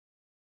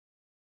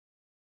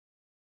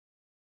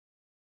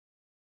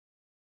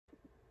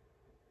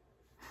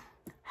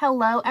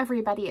Hello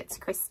everybody, it's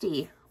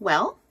Christy.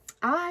 Well,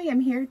 I am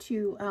here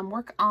to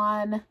work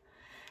on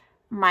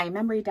my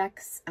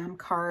Memorydex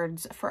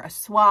cards for a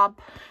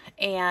swap,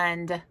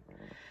 and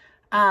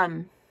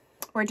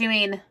we're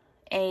doing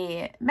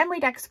a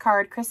Memorydex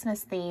card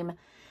Christmas theme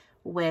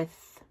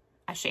with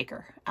a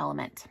shaker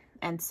element.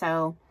 And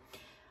so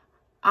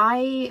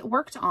I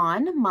worked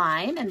on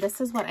mine, and this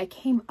is what I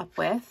came up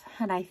with,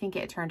 and I think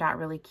it turned out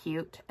really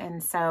cute.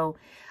 And so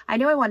I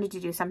knew I wanted to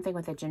do something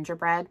with a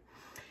gingerbread.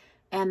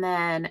 And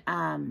then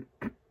I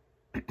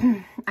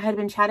had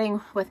been chatting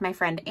with my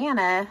friend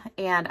Anna,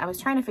 and I was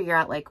trying to figure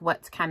out like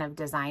what's kind of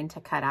designed to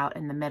cut out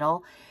in the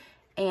middle.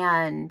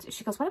 And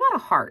she goes, what about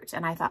a heart?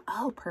 And I thought,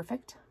 oh,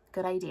 perfect.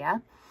 Good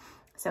idea.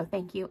 So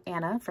thank you,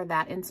 Anna, for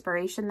that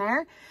inspiration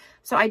there.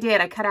 So I did.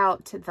 I cut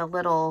out the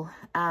little,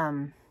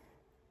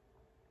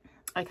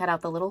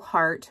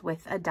 heart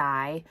with a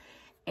die,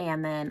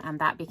 and then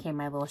that became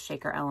my little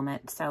shaker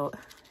element. So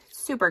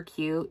super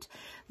cute.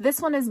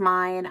 This one is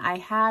mine. I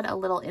had a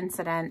little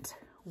incident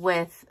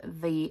with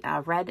the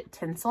red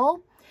tinsel,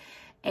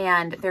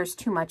 and there's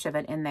too much of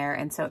it in there,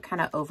 and so it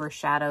kind of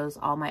overshadows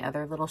all my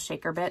other little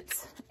shaker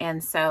bits.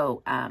 And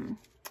so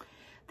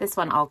this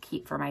one I'll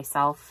keep for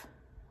myself,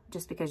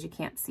 just because you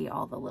can't see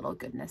all the little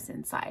goodness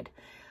inside,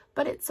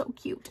 but it's so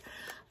cute.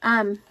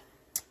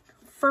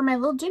 For my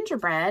little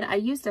gingerbread, I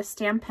used a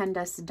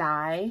Stampendous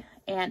die,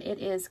 and it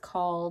is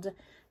called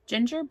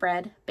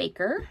Gingerbread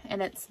Baker,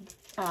 and it's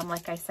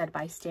like I said,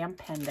 by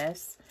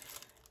Stampendous,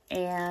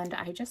 and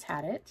I just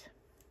had it.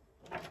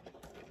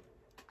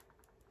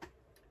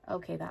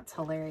 Okay, that's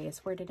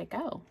hilarious. Where did it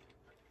go?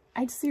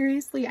 I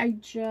just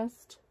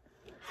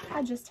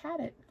had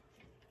it.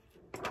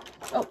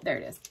 Oh, there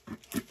it is.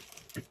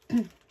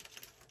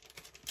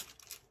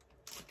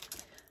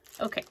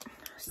 Okay,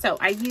 so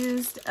I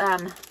used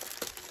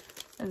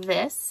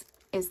this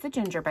is the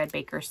Gingerbread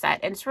Baker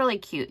set, and it's really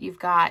cute. You've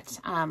got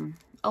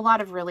a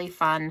lot of really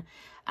fun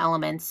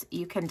elements.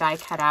 You can die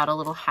cut out a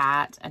little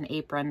hat, an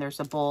apron, there's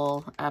a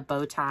bowl, a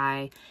bow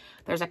tie,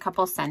 there's a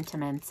couple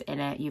sentiments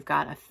in it. You've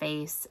got a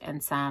face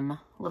and some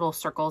little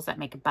circles that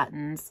make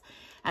buttons,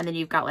 and then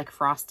you've got like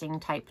frosting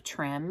type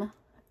trim,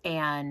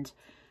 and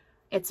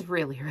it's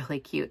really, really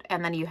cute.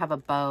 And then you have a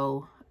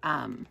bow.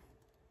 I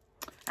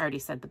already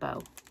said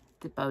the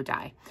bow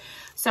die.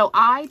 So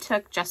I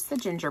took just the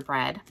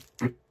gingerbread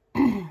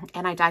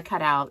and I die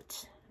cut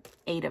out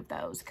 8 of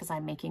those because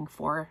I'm making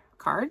 4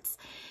 cards.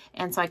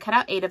 And so I cut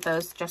out 8 of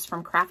those just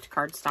from craft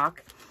cardstock.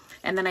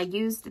 And then I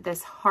used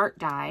this heart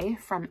die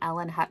from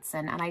Ellen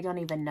Hudson, and I don't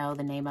even know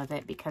the name of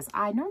it because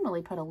I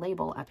normally put a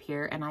label up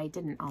here, and I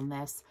didn't on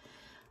this.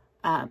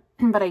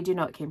 But I do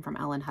know it came from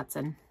Ellen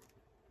Hudson.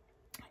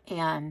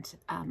 And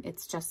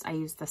it's just, I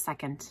used the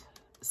second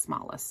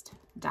smallest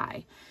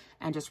die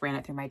and just ran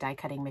it through my die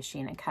cutting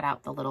machine and cut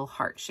out the little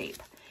heart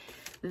shape.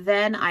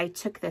 Then I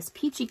took this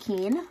Peachy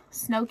Keen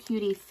Snow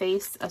Cutie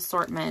face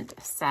assortment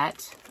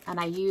set, and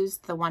I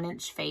used the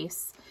 1-inch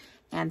face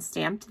and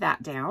stamped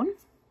that down.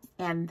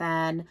 And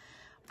then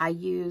I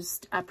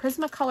used a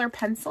Prismacolor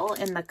pencil,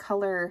 and the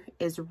color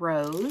is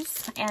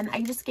rose, and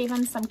I just gave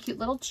him some cute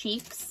little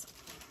cheeks.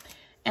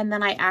 And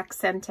then I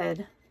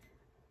accented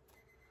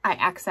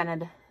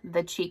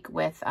the cheek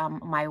with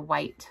my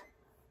white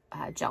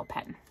gel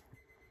pen.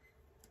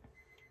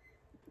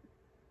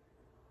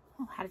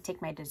 How to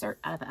take my dessert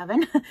out of the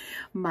oven.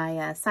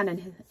 My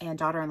son and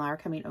daughter-in-law are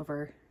coming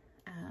over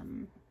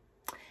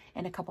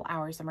in a couple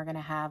hours, and we're going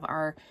to have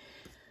our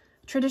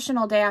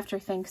traditional day after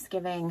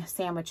Thanksgiving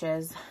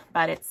sandwiches,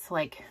 but it's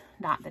like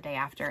not the day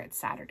after, it's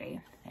Saturday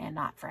and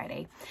not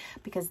Friday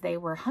because they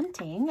were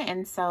hunting.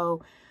 And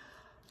so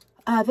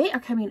they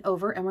are coming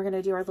over, and we're going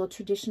to do our little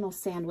traditional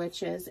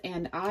sandwiches.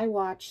 And I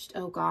watched,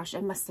 oh gosh,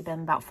 it must have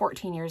been about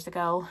 14 years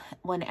ago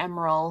when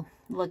Emeril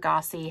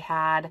Lagasse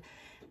had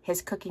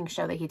his cooking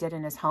show that he did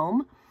in his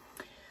home.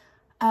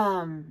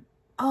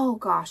 Oh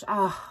gosh,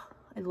 I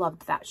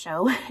loved that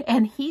show.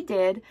 And he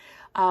did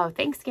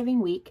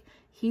Thanksgiving week,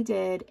 he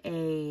did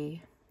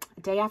a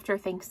day after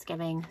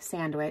Thanksgiving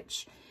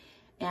sandwich,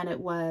 and it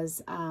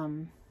was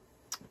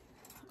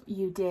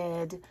you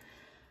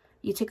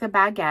took the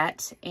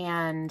baguette,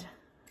 and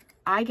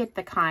I get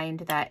the kind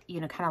that, you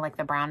know, kind of like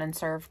the brown and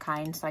serve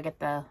kind. So I get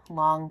the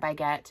long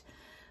baguette,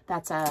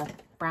 that's a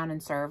brown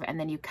and serve, and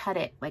then you cut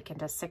it like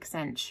into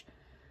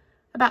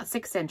about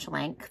 6-inch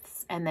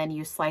lengths, and then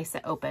you slice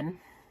it open,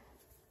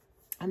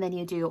 and then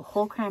you do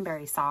whole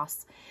cranberry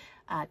sauce,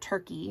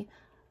 turkey,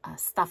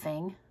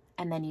 stuffing,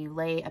 and then you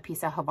lay a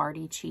piece of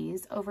Havarti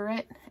cheese over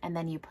it, and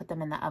then you put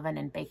them in the oven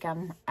and bake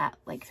them at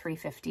like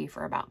 350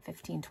 for about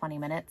 15-20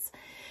 minutes.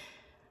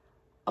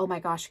 Oh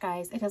my gosh,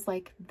 guys, it is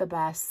like the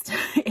best.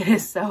 It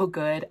is so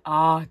good.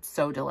 Oh, it's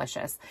so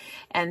delicious.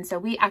 And so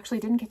we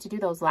actually didn't get to do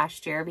those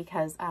last year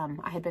because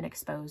I had been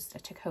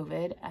exposed to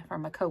COVID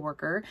from a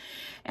coworker.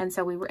 And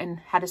so we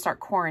had to start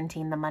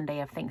quarantine the Monday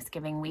of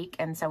Thanksgiving week.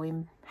 And so we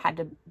had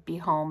to be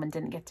home and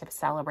didn't get to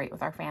celebrate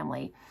with our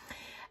family.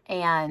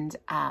 And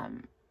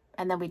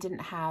then we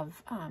didn't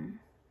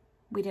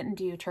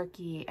do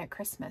turkey at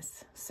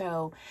Christmas.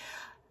 So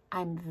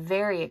I'm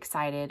very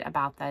excited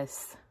about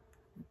this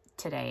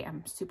today.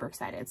 I'm super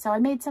excited. So I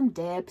made some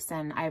dips,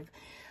 and I've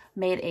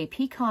made a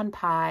pecan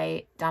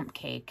pie dump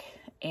cake,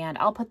 and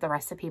I'll put the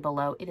recipe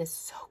below. It is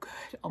so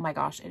good. Oh my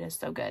gosh, it is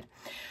so good.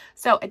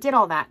 So I did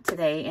all that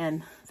today,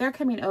 and they're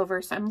coming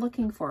over, so I'm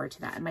looking forward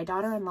to that. And my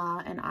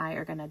daughter-in-law and I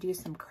are going to do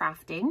some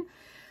crafting.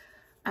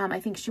 I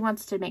think she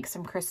wants to make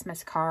some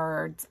Christmas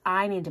cards.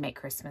 I need to make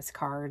Christmas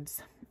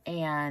cards,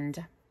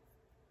 and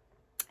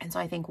so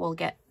I think we'll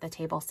get the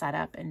table set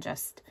up and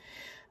just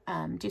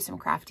do some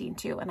crafting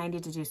too. And I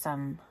need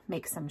to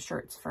make some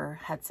shirts for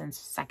Hudson's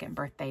 2nd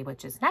birthday,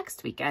 which is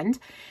next weekend.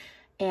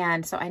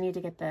 And so I need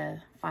to get the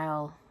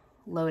file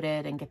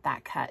loaded and get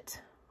that cut.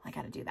 I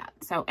got to do that.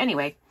 So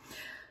anyway,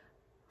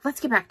 let's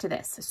get back to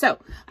this. So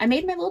I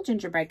made my little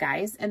gingerbread,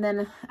 guys. And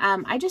then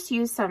I just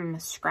used some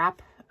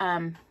scrap.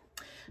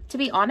 To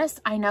be honest,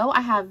 I know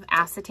I have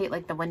acetate,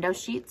 like the window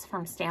sheets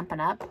from Stampin'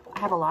 Up. I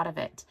have a lot of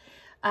it.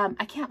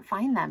 I can't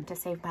find them to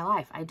save my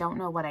life. I don't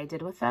know what I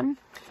did with them.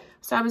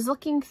 So I was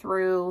looking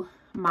through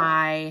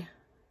my,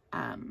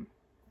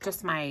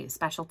 just my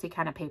specialty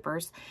kind of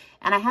papers,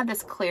 and I had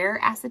this clear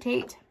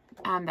acetate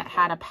that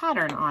had a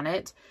pattern on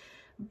it,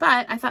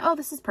 but I thought, oh,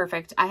 this is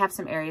perfect. I have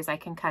some areas I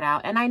can cut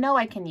out, and I know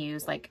I can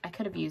use, like, I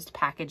could have used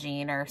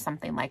packaging or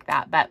something like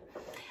that, but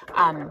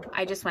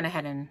I just went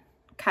ahead and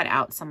cut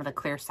out some of the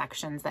clear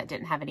sections that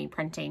didn't have any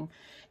printing,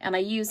 and I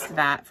used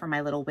that for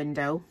my little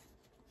window.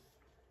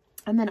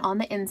 And then on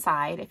the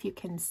inside, if you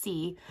can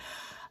see,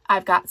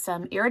 I've got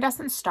some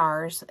iridescent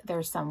stars,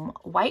 there's some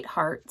white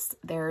hearts,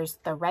 there's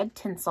the red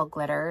tinsel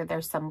glitter,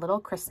 there's some little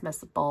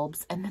Christmas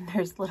bulbs, and then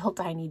there's little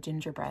tiny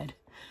gingerbread.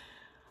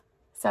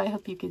 So I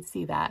hope you could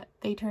see that.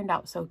 They turned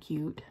out so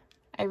cute.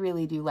 I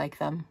really do like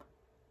them.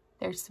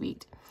 They're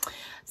sweet.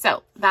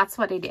 So that's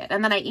what I did.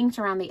 And then I inked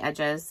around the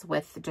edges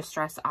with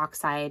Distress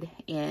Oxide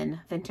in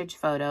Vintage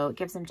Photo. It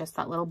gives them just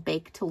that little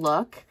baked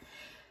look.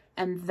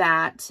 And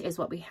that is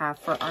what we have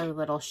for our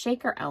little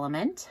shaker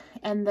element.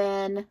 And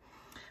then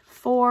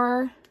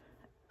for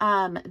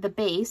the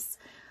base,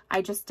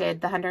 I just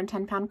did the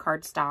 110-pound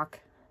cardstock,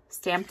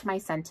 stamped my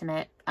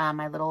sentiment,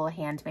 my little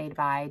handmade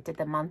by, did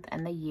the month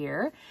and the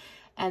year.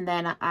 And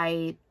then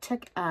I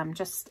took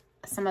just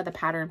some of the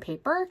pattern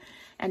paper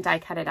and die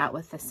cut it out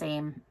with the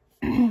same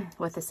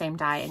with the same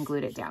die and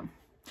glued it down.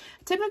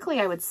 Typically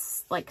I would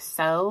like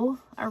sew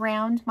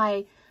around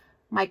my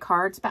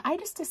cards, but I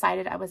just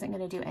decided I wasn't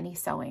going to do any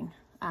sewing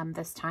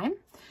this time.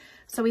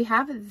 So we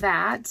have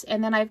that,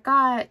 and then I've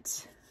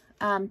got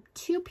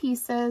 2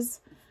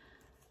 pieces.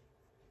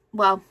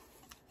 Well,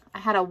 I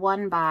had a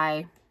 1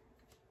 by,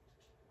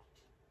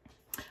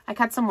 I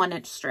cut some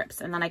 1-inch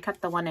strips, and then I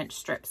cut the 1-inch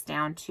strips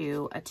down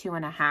to a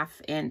 2.5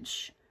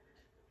 inch,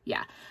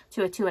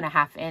 to a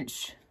 2.5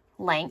 inch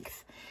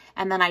length.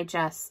 And then I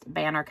just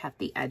banner cut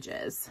the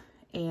edges.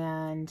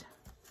 And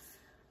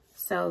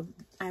so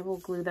I will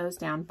glue those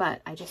down,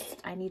 but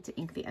I need to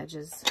ink the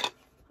edges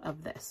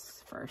of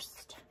this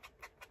first.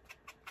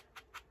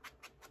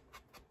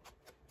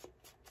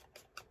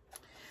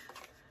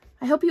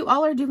 I hope you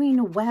all are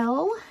doing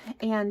well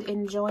and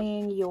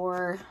enjoying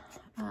your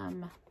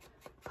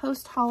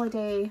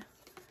post-holiday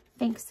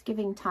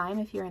Thanksgiving time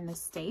if you're in the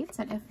States.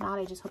 And if not,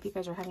 I just hope you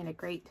guys are having a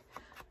great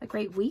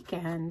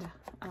weekend.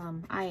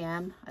 I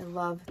am.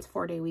 It's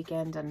 4-day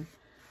weekend, and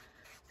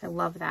I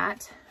love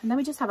that. And then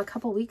we just have a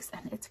couple weeks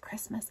and it's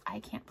Christmas. I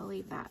can't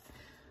believe that.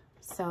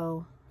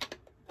 So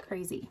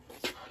crazy.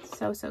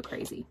 So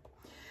crazy.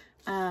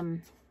 All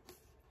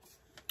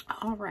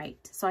right.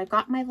 So I've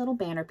got my little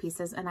banner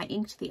pieces, and I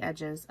inked the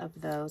edges of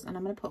those, and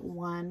I'm going to put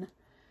one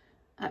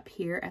up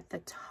here at the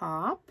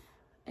top,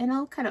 and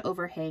I'll kind of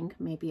overhang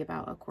maybe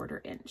about a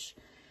 1/4 inch.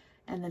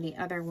 And then the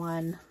other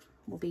one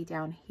will be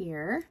down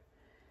here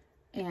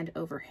and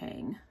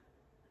overhang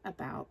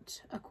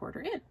about a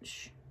 1/4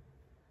 inch.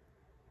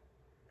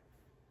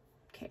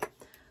 Okay,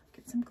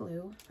 get some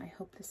glue. I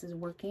hope this is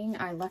working.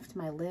 I left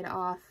my lid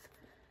off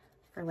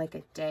for like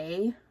a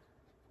day.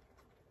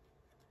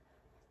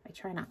 I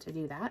try not to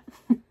do that.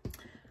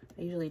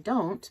 I usually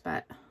don't,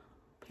 but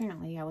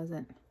apparently I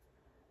wasn't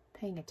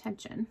paying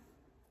attention.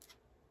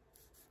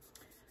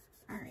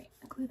 All right,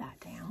 glue that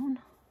down.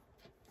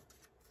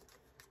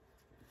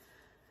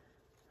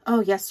 Oh,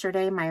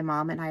 yesterday my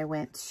mom and I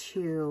went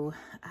to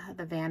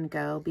the Van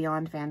Gogh,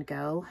 Beyond Van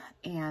Gogh,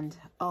 and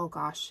oh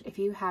gosh, if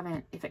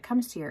it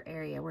comes to your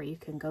area where you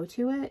can go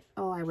to it,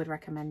 oh, I would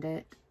recommend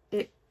it.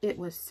 It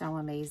was so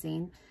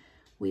amazing.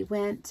 We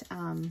went,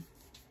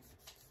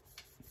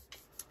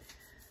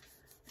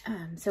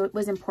 so it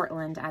was in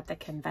Portland at the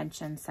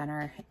convention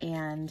center,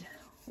 and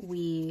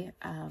we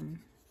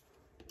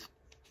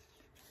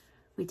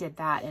did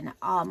that, and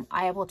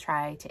I will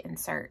try to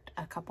insert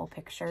a couple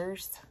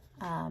pictures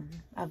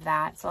of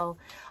that. So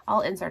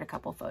I'll insert a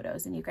couple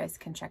photos and you guys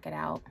can check it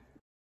out.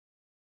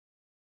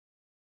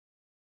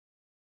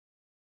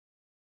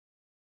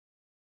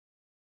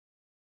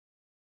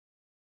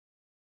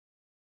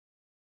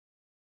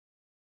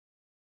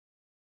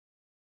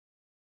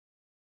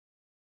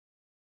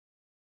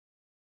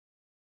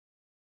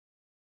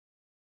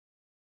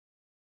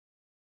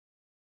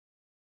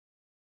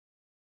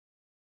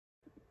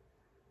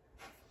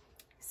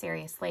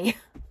 seriously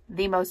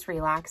the most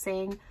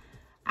relaxing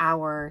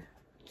hour,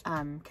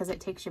 because it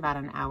takes you about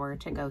an hour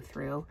to go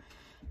through,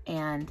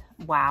 and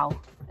wow,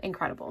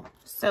 incredible.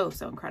 So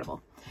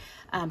incredible.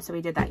 So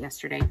we did that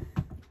yesterday.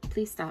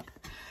 Please stop.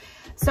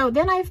 So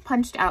then I've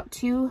punched out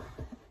two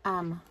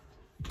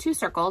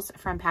circles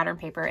from pattern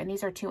paper, and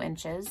these are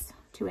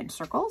 2-inch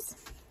circles.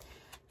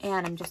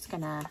 And I'm just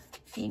gonna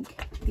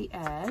ink the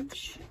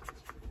edge.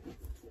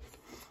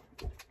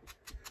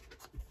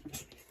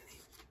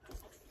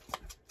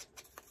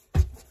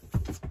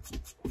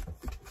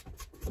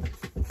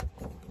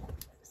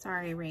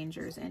 Sorry,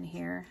 Ranger's in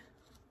here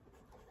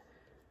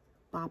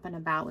bopping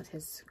about with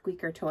his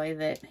squeaker toy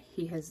that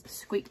he has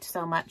squeaked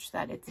so much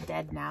that it's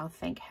dead now.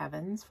 Thank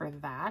heavens for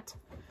that.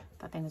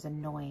 That thing was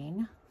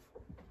annoying.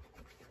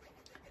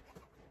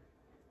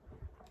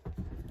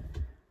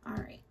 All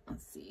right,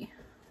 let's see.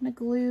 I'm gonna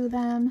glue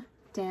them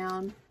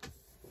down.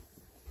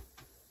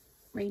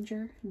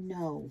 Ranger,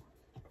 no.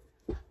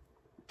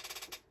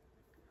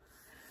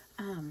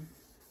 I'm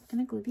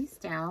gonna glue these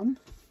down.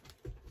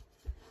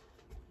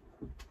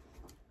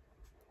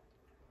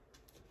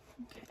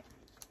 Okay.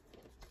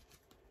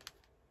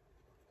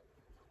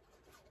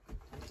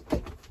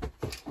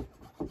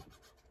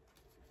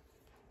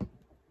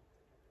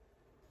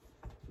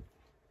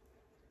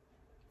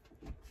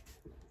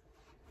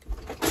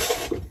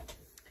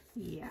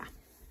 Yeah.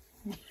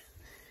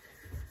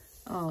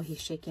 Oh,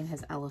 he's shaking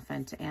his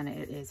elephant, and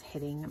it is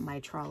hitting my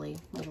trolley,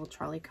 little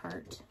trolley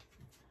cart.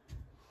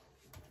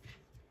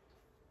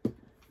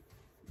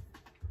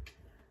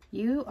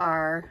 You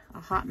are a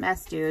hot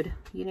mess, dude.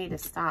 You need to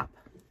stop.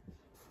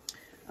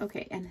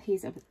 Okay, and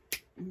he's a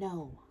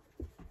no.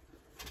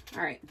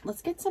 All right,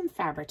 let's get some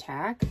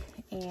Fabri-Tac,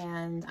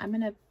 and I'm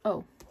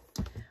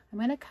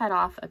gonna cut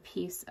off a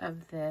piece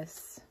of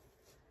this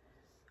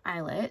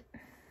eyelet,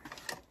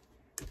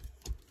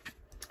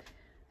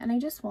 and I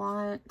just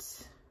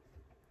want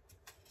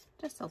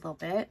just a little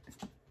bit.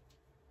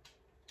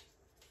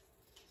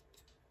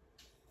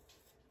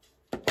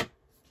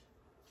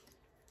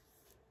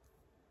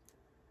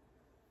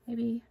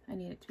 Maybe I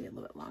need it to be a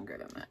little bit longer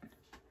than that.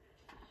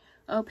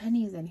 Oh,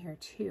 Penny's in here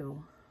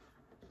too.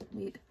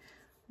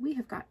 We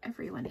have got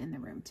everyone in the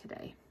room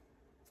today.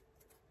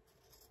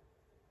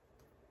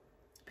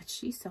 But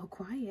she's so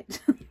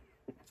quiet.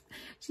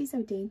 She's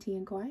so dainty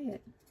and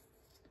quiet.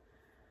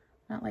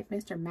 Not like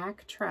Mr.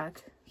 Mack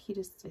Truck. He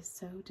just is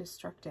so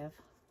destructive.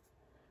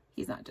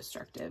 He's not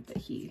destructive, but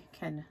he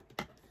can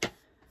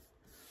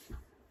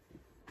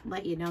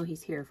let you know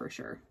he's here for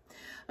sure.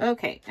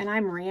 Okay, and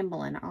I'm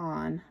rambling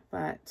on,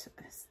 but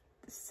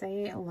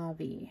c'est la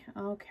vie.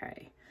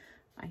 Okay,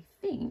 I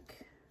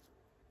think,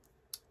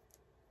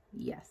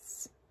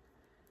 yes.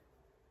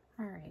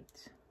 All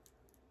right.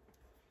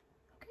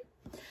 Okay,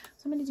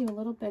 so I'm going to do a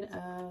little bit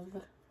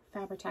of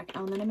Fabri-Tac,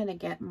 and then I'm going to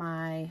get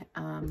my,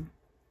 oh,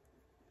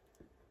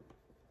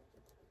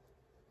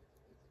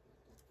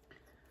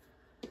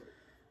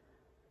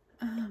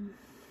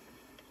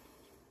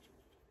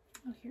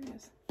 here it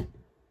is.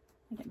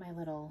 I get my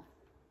little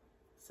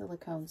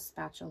silicone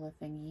spatula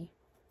thingy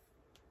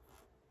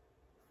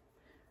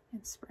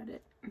and spread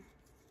it.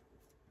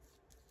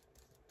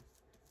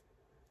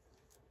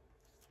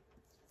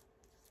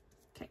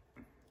 Okay.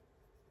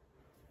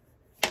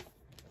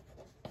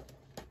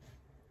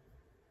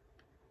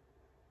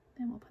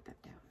 Then we'll put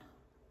that down.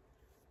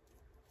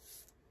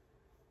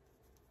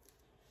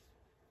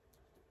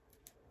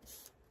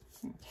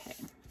 Okay.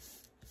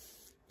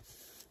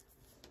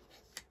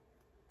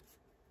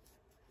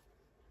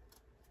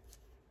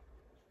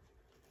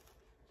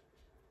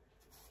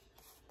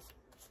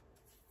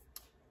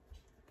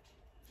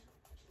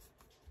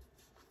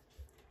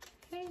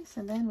 Okay,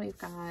 so then we've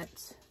got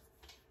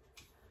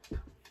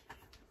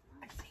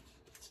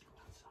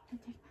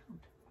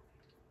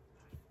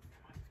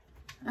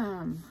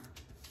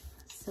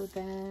so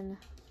then,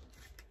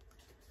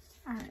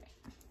 all right.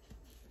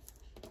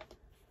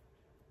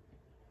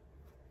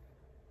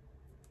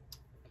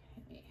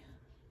 Okay.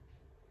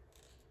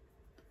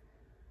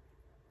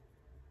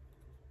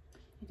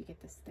 Need to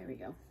get this, there we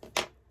go.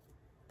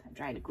 That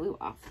dried glue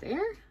off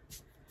there.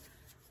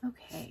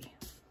 Okay.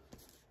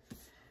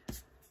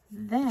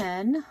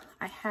 Then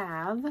I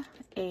have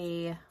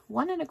a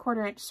 1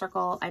 1/4 inch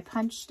circle. I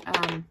punched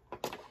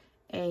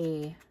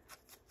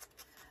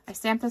I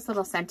stamped this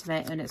little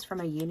sentiment, and it's from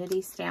a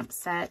Unity stamp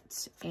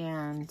set,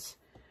 and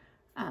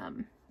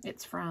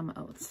it's from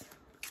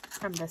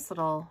this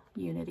little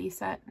Unity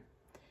set.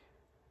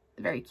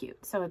 Very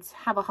cute. So it's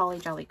Have a Holly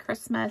Jolly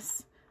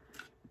Christmas.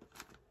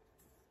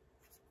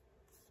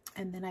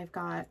 And then I've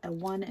got a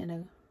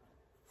 1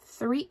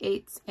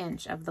 3/8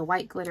 inch of the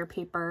white glitter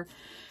paper,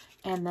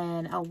 and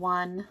then a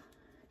 1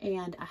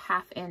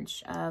 1/2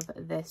 inch of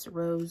this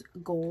rose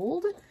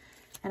gold.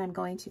 And I'm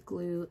going to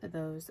glue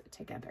those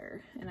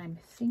together. And I'm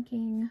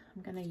thinking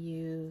I'm going to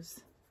use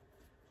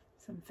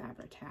some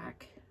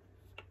Fabri-Tac.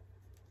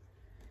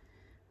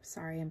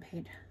 Sorry,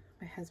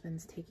 my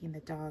husband's taking the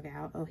dog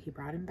out. Oh, he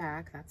brought him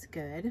back. That's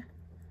good.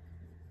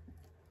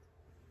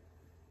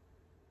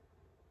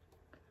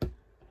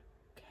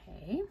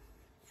 Okay.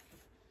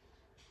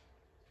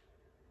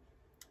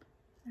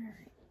 All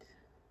right.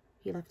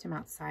 He left him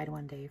outside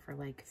one day for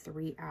like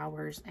 3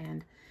 hours,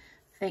 and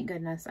thank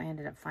goodness I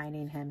ended up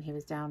finding him. He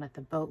was down at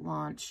the boat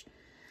launch,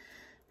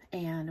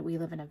 and we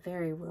live in a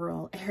very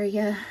rural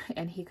area,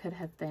 and he could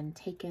have been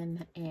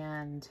taken.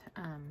 And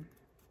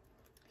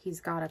he's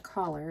got a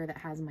collar that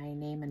has my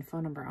name and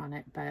phone number on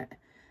it, but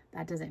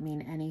that doesn't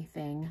mean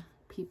anything.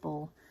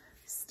 People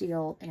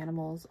steal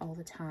animals all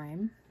the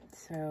time.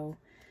 So,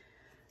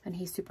 and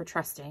he's super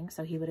trusting,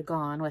 so he would have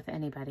gone with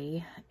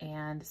anybody.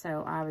 And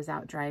so I was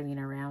out driving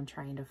around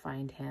trying to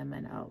find him,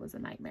 and oh, it was a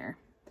nightmare.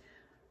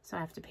 So I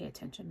have to pay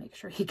attention, make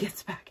sure he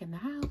gets back in the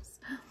house.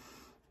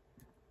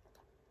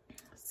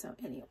 So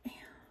anyway,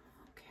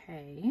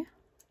 okay.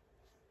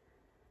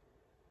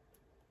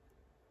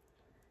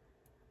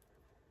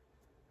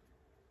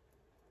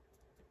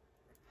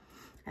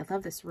 I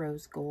love this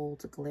rose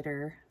gold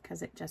glitter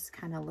because it just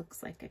kind of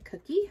looks like a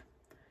cookie.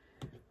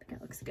 I think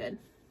it looks good.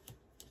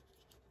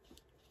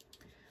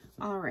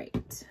 All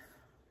right,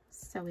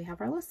 so we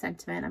have our little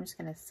sentiment. I'm just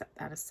going to set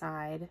that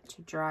aside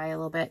to dry a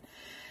little bit.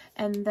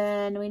 And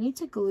then we need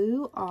to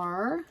glue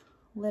our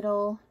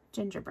little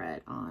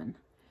gingerbread on.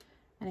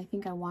 And I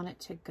think I want it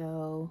to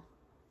go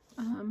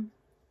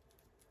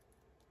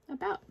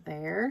about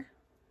there.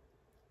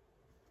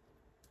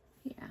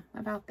 Yeah,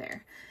 about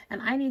there.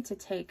 And I need to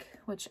take,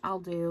 which I'll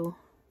do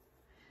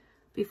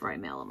before I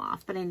mail them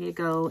off, but I need to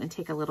go and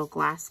take a little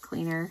glass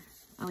cleaner,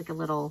 like a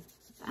little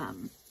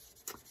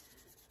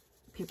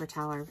paper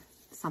towel or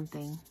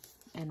something,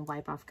 and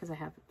wipe off because I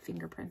have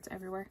fingerprints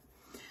everywhere.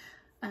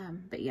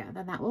 But yeah,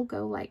 then that will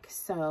go like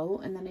so.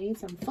 And then I need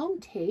some foam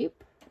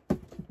tape.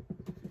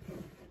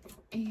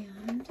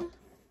 And I'm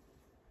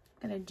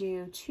gonna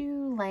do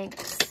 2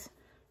 lengths,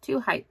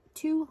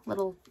 2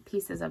 little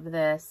pieces of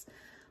this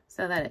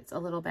so that it's a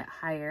little bit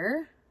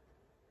higher.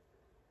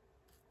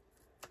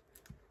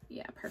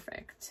 Yeah,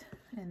 perfect.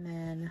 And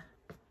then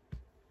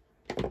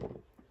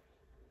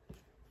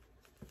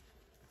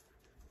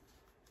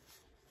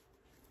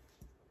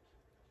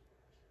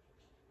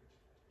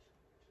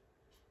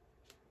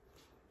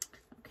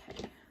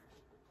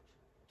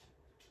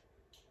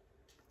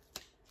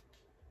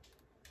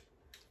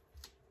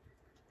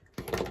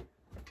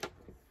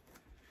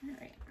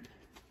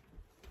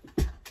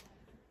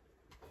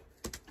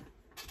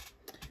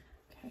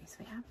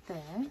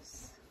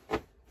this,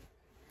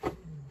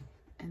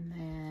 and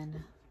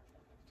then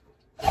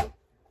I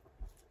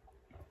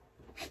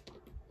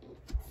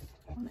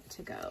want it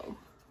to go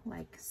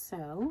like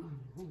so.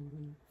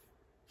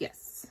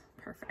 Yes,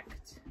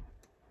 perfect.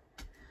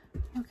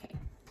 Okay.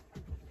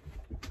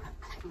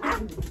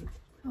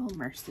 Oh,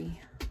 mercy.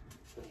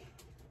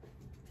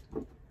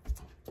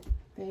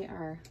 They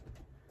are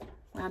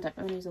wound up.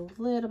 I'm gonna use a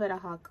little bit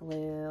of hot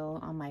glue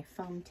on my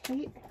foam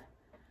tape.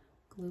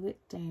 Glue it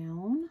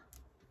down.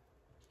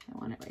 I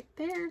want it right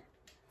there.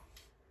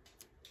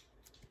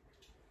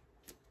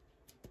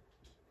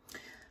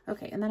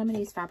 Okay, and then I'm going to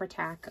use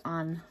Fabri-Tac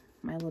on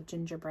my little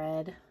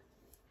gingerbread.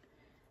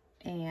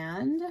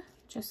 And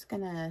just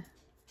going to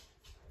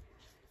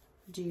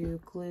do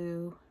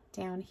glue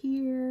down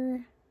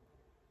here.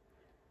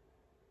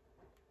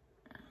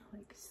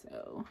 Like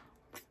so.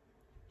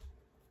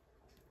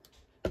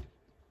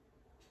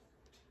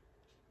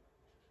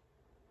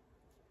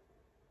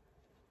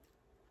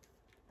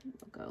 And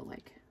we'll go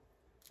like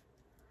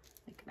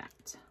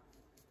that.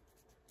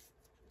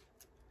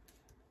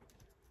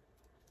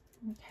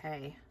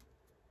 Okay,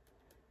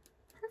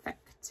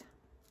 perfect.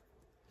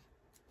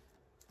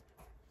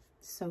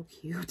 So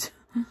cute.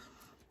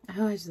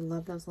 Oh, I just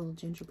love those little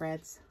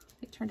gingerbreads.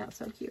 They turned out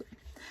so cute.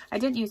 I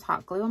didn't use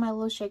hot glue on my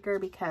little shaker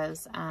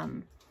because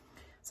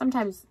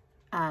sometimes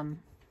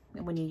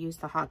when you use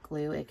the hot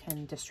glue, it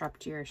can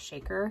disrupt your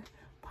shaker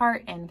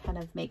part and kind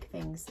of make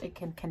things, it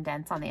can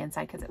condense on the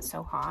inside because it's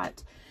so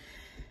hot.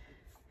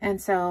 And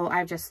so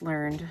I've just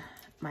learned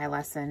my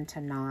lesson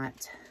to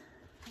not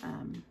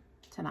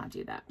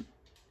do that.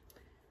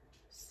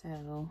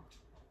 So,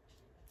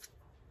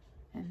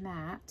 and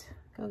that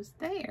goes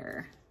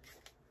there.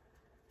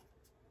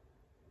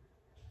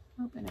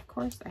 Oh, and of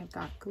course I've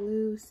got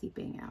glue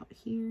seeping out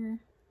here.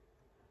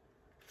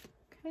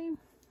 Okay,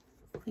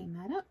 clean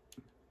that up.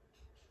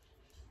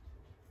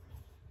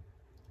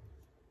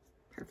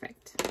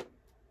 Perfect.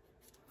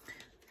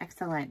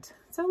 Excellent.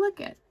 So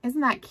look at, isn't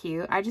that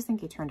cute? I just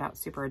think he turned out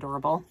super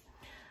adorable.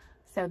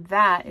 So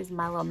that is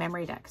my little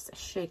Memorydex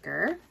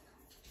shaker.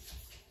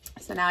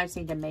 So now I just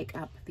need to make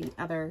up the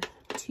other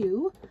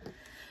 2.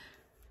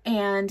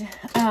 And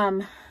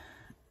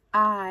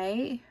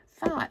I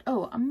thought,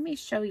 oh, let me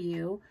show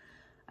you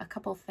a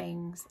couple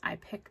things I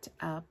picked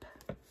up.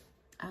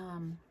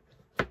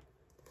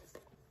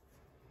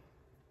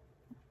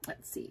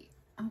 Let's see.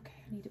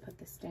 Okay, I need to put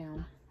this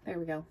down. There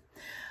we go.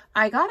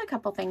 I got a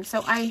couple things.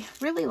 So I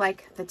really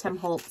like the Tim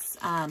Holtz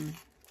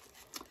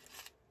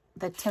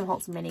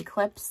mini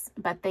clips,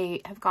 but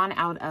they have gone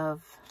out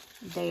of,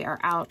 they are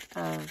out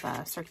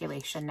of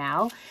circulation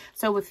now.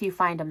 So if you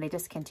find them, they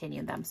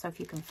discontinued them. So if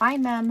you can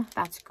find them,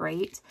 that's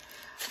great.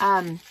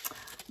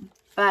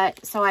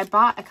 But so I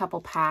bought a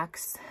couple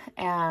packs,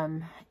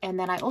 and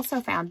then I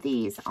also found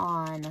these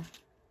on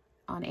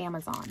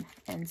Amazon.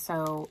 And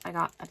so I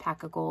got a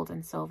pack of gold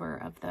and silver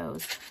of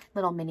those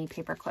little mini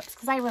paper clips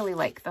because I really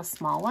like the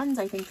small ones.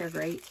 I think they're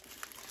great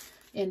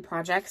in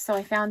projects. So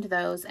I found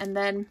those. And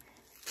then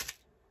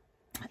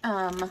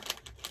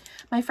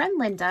my friend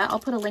Linda, I'll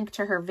put a link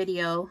to her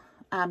video.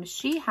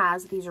 She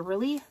has these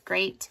really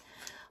great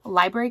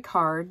library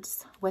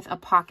cards with a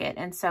pocket.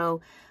 And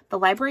so the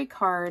library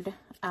card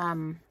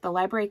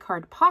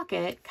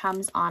pocket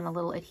comes on a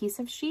little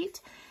adhesive sheet.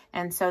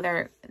 And so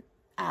they're,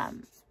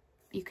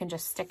 you can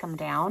just stick them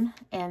down,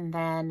 and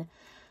then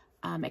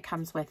it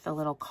comes with a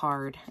little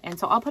card. And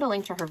so I'll put a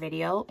link to her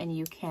video, and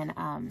you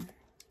can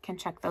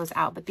check those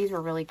out. But these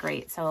were really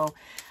great. So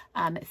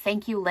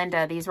thank you,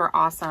 Linda. These were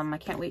awesome. I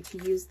can't wait to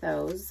use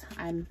those.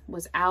 I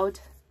was out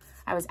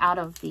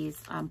of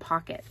these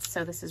pockets,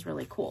 so this is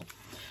really cool.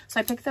 So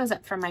I picked those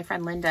up from my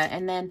friend Linda,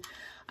 and then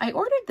I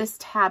ordered this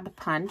tab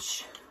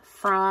punch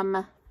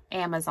from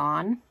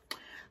Amazon.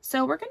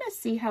 So we're gonna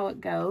see how it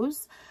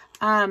goes.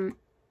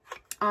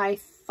 I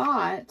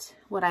thought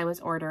what I was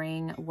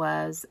ordering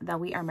was the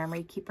We Are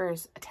Memory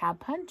Keepers tab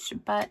punch,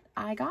 but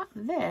I got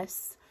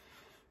this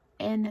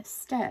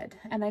instead.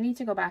 And I need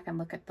to go back and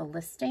look at the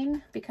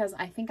listing because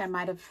I think I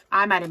might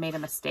have made a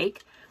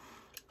mistake.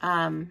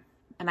 And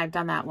I've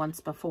done that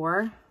once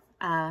before.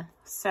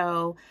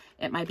 So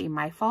it might be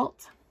my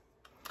fault.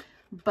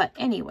 But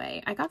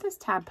anyway, I got this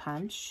tab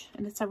punch,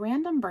 and it's a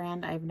random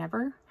brand I've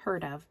never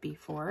heard of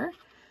before.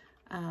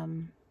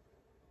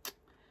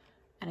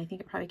 And I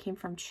think it probably came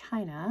from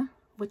China,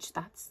 which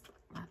that's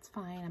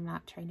fine. I'm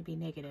not trying to be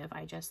negative.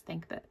 I just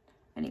think that,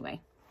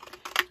 anyway.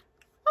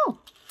 Oh,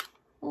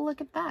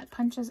 look at that.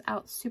 Punches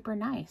out super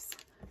nice.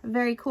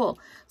 Very cool.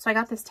 So I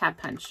got this tab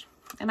punch,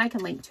 and I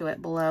can link to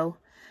it below.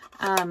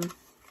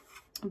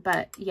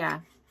 But yeah,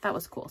 that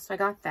was cool. So I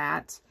got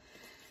that.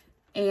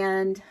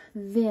 And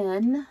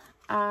then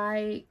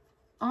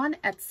on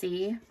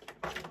Etsy,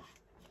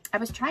 I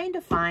was trying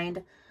to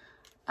find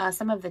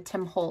some of the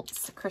Tim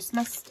Holtz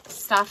Christmas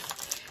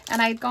stuff,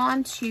 and I had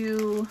gone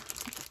to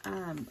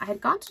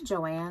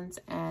Joann's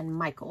and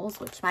Michael's,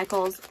 which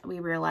Michael's,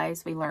 we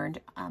learned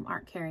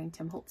aren't carrying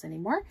Tim Holtz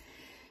anymore,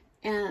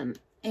 and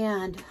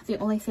the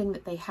only thing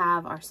that they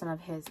have are some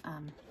of his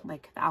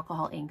like the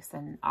alcohol inks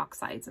and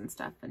oxides and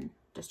stuff and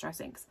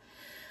distress inks.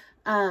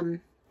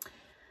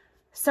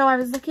 So I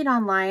was looking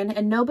online,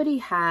 and nobody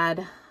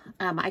had,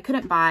 I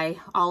couldn't buy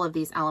all of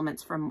these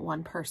elements from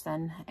one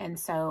person. And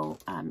so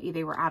either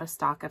they were out of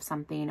stock of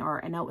something,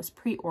 or I know it was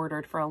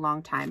pre-ordered for a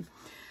long time.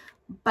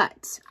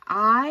 But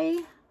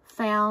I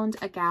found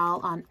a gal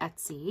on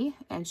Etsy,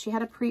 and she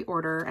had a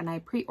pre-order, and I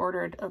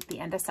pre-ordered at the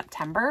end of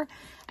September.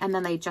 And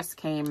then they just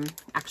came,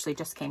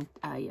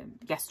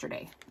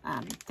 yesterday,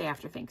 day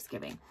after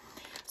Thanksgiving.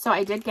 So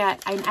I did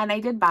get, and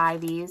I did buy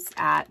these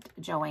at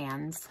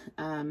Joann's.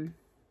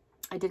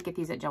 I did get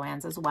these at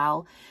Joann's as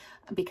well,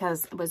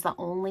 because it was the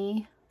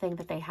only thing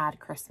that they had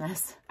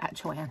Christmas at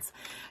Joann's.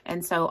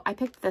 And so I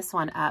picked this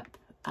one up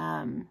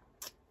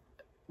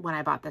when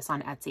I bought this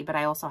on Etsy, but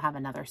I also have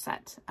another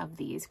set of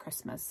these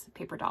Christmas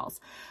paper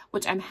dolls,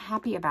 which I'm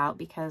happy about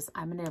because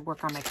I'm going to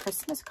work on my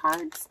Christmas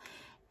cards,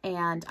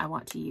 and I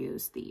want to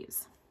use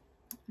these.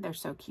 They're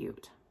so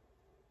cute.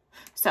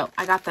 So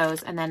I got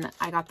those, and then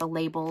I got the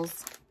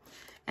labels,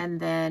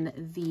 and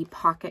then the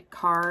pocket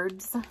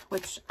cards,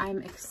 which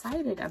I'm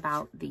excited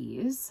about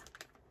these.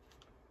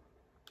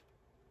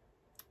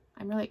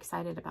 I'm really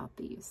excited about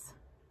these.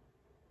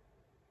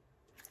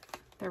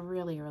 They're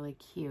really, really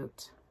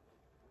cute.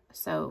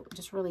 So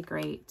just really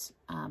great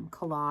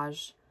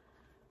collage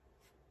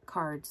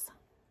cards,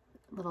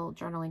 little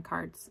journaling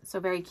cards. So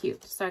very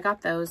cute. So I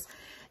got those.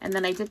 And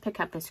then I did pick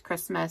up this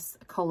Christmas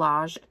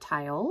collage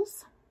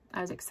tiles. I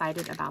was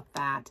excited about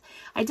that.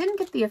 I didn't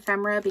get the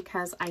ephemera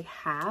because I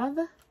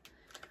have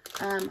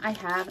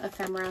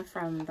ephemera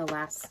from the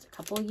last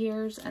couple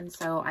years, and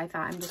so I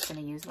thought I'm just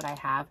going to use what I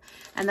have.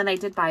 And then I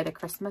did buy the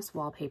Christmas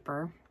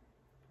wallpaper.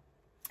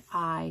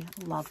 I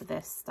love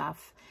this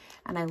stuff,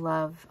 and I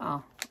love,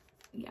 oh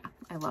yeah,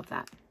 I love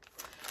that.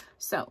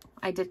 So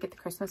I did get the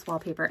Christmas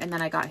wallpaper, and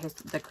then I got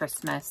the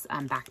Christmas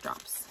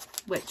backdrops,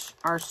 which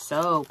are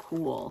so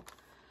cool.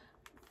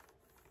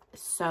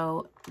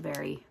 So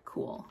very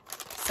cool.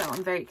 So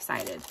I'm very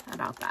excited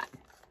about that.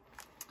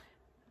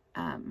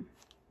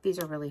 These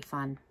are really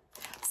fun.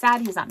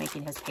 Sad he's not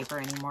making his paper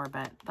anymore,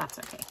 but that's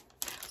okay.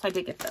 So I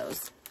did get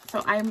those.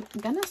 So I'm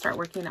going to start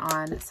working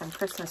on some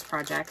Christmas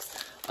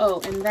projects.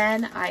 Oh, and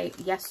then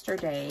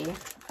yesterday,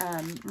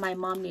 my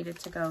mom needed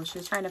to go. She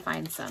was trying to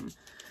find some.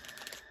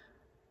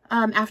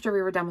 After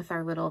we were done with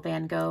our little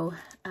Van Gogh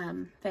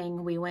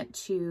thing, we went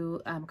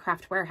to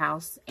Craft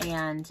Warehouse,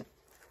 and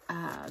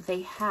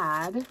they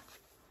had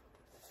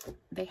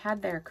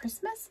their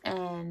Christmas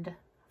and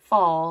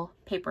fall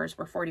papers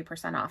were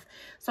 40% off.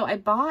 So I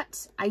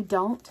bought, I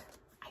don't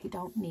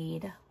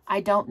need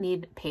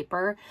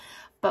paper,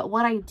 but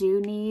what I do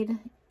need,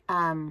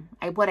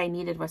 what I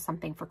needed was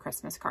something for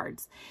Christmas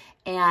cards.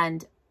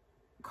 And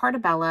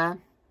Cartabella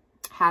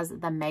has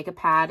the mega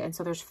pad. And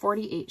so there's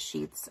 48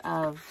 sheets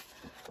of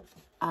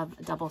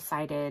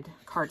double-sided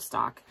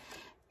cardstock.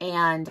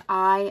 And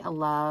I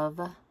love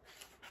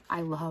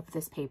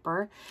this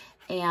paper.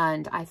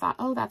 And I thought,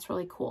 oh, that's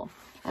really cool.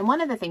 And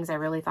one of the things I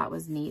really thought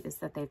was neat is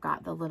that they've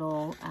got the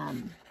little,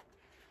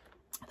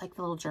 like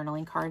the little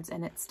journaling cards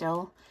in it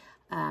still.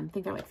 I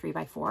think they're like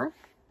 3x4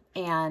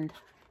 and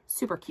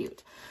super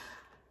cute.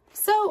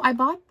 So I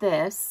bought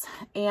this,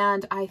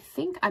 and I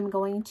think I'm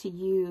going to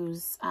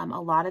use a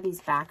lot of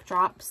these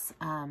backdrops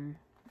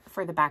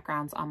for the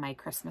backgrounds on my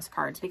Christmas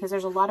cards, because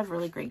there's a lot of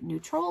really great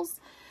neutrals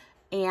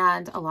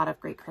and a lot of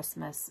great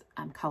Christmas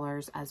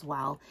colors as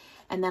well.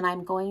 And then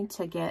I'm going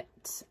to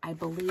get, I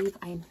believe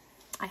I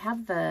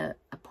have a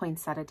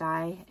poinsettia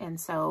die, and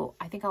so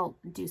I think I'll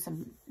do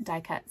some die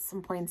cuts,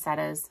 some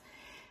poinsettias,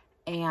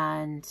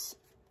 and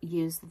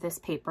use this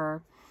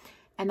paper.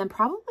 And then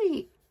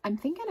probably I'm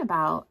thinking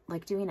about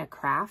like doing a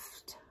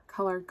craft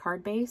colored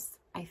card base,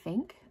 I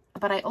think.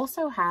 But I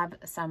also have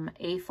some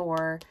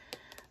A4,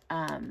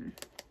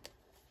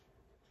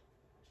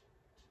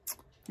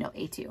 no,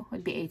 A2,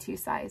 would be A2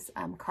 size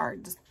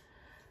cards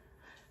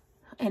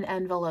and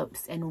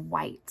envelopes in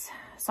white.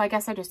 So I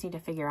guess I just need to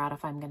figure out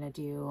if I'm going to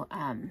do,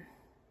 if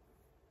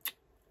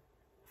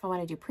I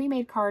want to do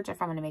pre-made cards or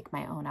if I'm going to make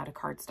my own out of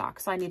cardstock.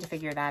 So I need to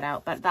figure that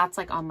out. But that's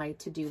like on my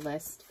to-do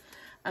list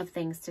of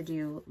things to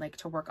do, like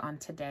to work on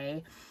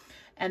today.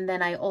 And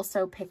then I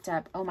also picked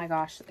up, oh my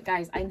gosh,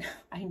 guys, I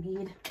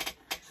need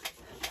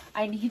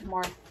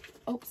more.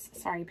 Oops,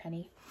 sorry,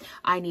 Penny.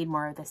 I need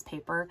more of this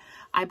paper.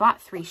 I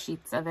bought 3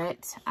 sheets of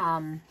it,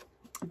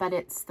 but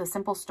it's the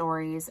Simple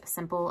Stories,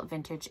 Simple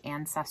Vintage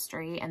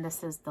Ancestry, and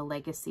this is the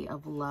Legacy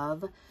of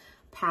Love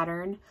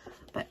pattern.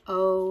 But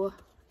oh,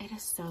 it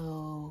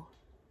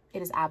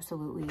is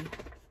absolutely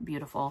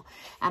beautiful.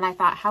 And I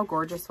thought, how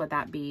gorgeous would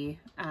that be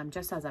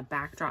just as a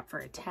backdrop for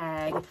a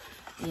tag?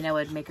 You know,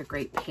 it'd make a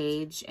great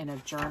page in a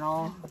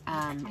journal.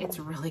 It's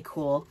really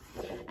cool.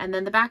 And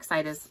then the back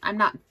side is,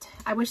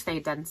 I wish they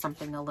had done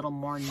something a little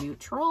more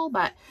neutral,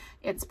 but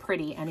it's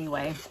pretty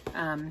anyway.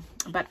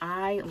 But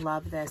I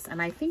love this.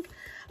 And I think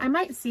I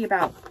might see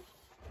about,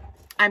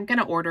 I'm going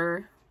to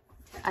order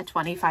a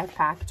 25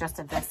 pack just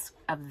of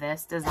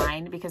this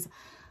design, because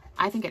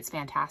I think it's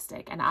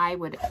fantastic and I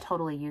would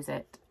totally use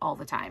it all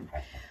the time.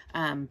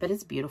 But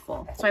it's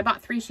beautiful. So I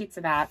bought 3 sheets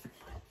of that.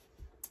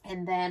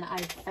 And then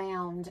I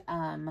found,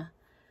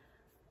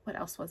 what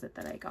else was it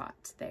that I got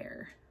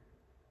there?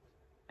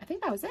 I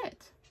think that was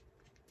it.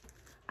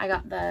 I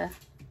got the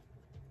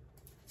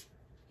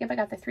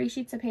 3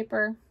 sheets of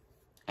paper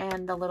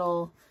and the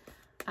little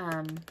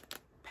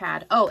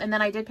pad. Oh, and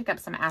then I did pick up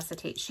some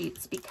acetate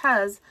sheets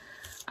because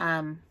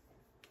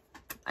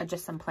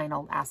just some plain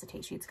old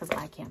acetate sheets because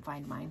I can't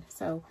find mine.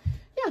 So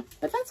yeah,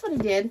 but that's what I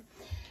did.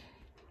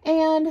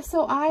 And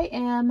so I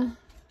am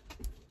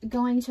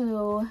going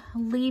to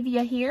leave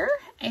you here,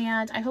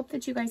 and I hope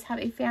that you guys have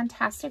a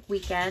fantastic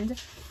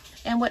weekend.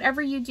 And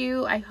whatever you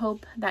do, I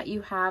hope that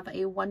you have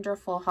a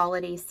wonderful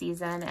holiday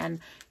season, and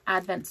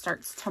Advent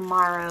starts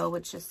tomorrow,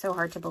 which is so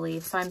hard to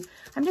believe. So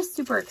I'm just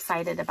super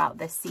excited about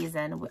this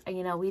season.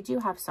 You know, we do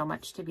have so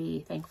much to be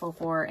thankful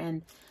for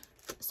and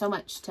so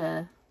much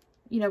to,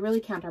 you know,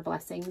 really count our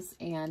blessings.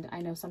 And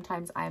I know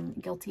sometimes I'm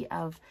guilty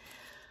of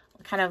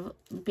kind of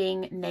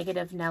being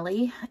negative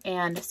Nelly.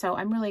 And so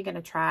I'm really going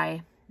to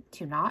try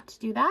to not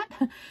do that.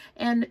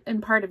 And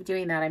part of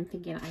doing that, I'm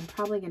thinking I'm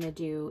probably going to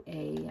do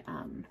a,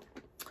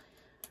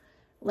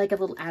 like a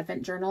little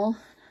Advent journal,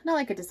 not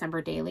like a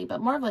December daily,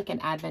 but more of like an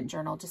Advent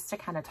journal, just to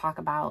kind of talk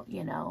about,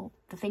 you know,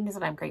 the things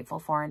that I'm grateful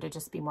for and to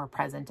just be more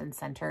present and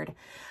centered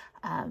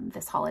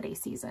this holiday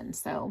season.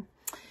 So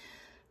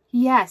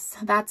yes,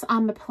 that's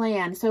on the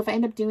plan. So if I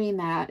end up doing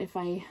that, if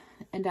I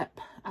end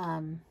up,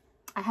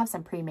 I have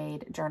some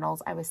pre-made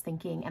journals I was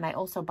thinking, and I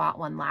also bought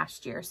one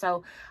last year.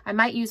 So I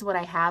might use what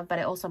I have, but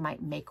I also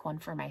might make one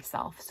for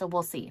myself. So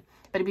we'll see.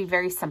 But it'd be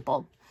very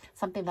simple,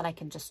 something that I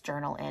can just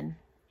journal in.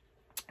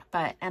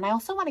 And I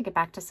also want to get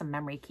back to some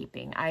memory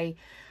keeping. I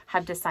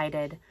have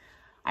decided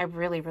I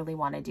really, really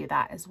want to do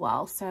that as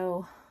well.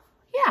 So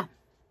yeah.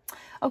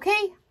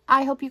 Okay.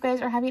 I hope you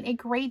guys are having a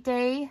great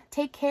day.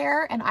 Take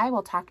care, and I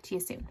will talk to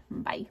you soon.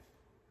 Bye.